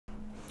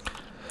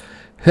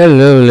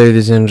Hello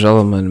ladies and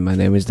gentlemen, my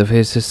name is the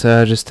Faceless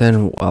Strategist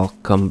and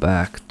welcome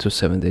back to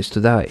 7 Days to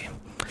Die.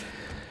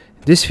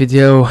 This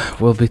video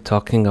will be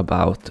talking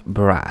about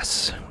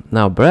brass.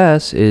 Now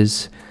brass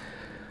is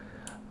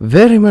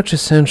very much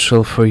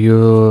essential for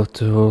you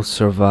to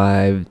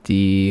survive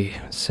the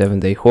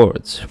 7-day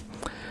hordes.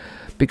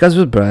 Because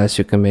with brass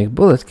you can make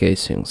bullet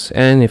casings,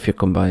 and if you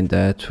combine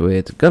that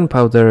with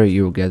gunpowder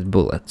you get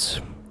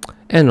bullets.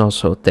 And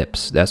also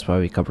tips, that's why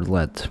we covered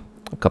lead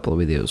a couple of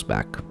videos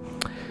back.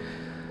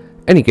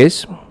 Any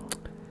case,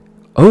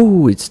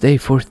 oh, it's day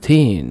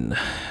 14,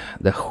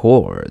 the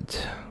horde.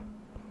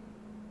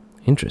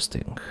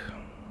 Interesting.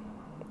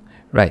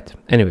 Right,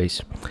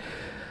 anyways,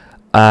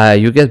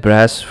 you get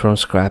brass from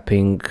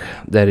scrapping,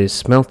 that is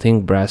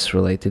smelting brass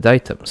related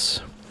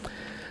items.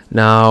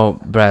 Now,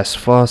 brass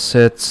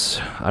faucets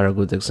are a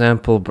good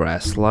example,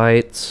 brass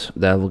lights,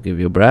 that will give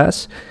you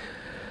brass.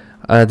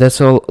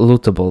 That's all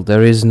lootable,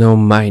 there is no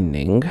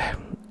mining.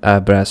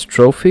 Brass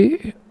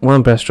trophy,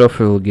 one brass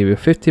trophy will give you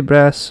 50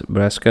 brass,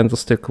 brass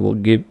candlestick will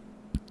give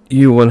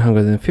you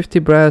 150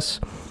 brass,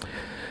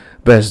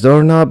 brass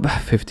doorknob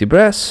 50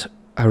 brass,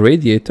 a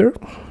radiator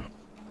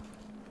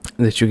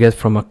that you get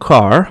from a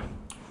car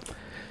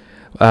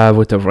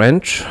with a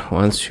wrench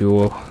once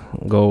you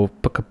go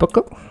pucka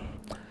pucka,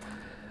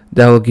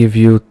 that will give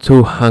you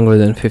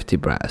 250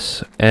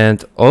 brass.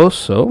 And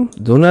also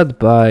do not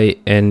buy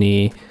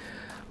any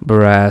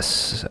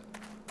brass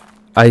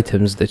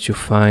items that you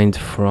find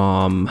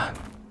from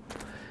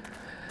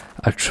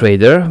a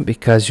trader,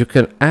 because you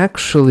can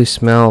actually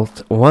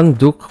smelt one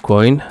duke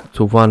coin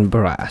to one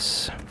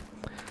brass,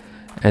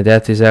 and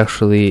that is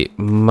actually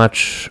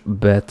much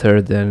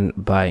better than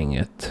buying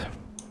it,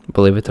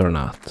 believe it or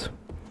not.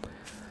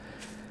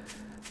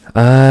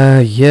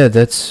 Yeah,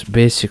 that's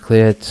basically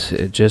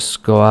it.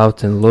 Just go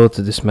out and loot,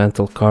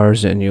 dismantle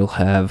cars, and you'll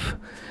have,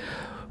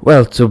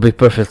 well, to be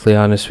perfectly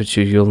honest with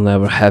you, you'll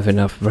never have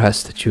enough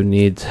brass that you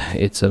need.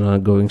 It's an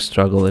ongoing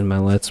struggle in my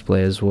Let's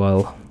Play as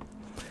well.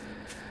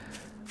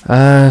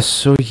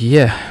 So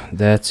yeah,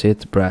 that's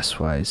it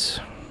brass-wise.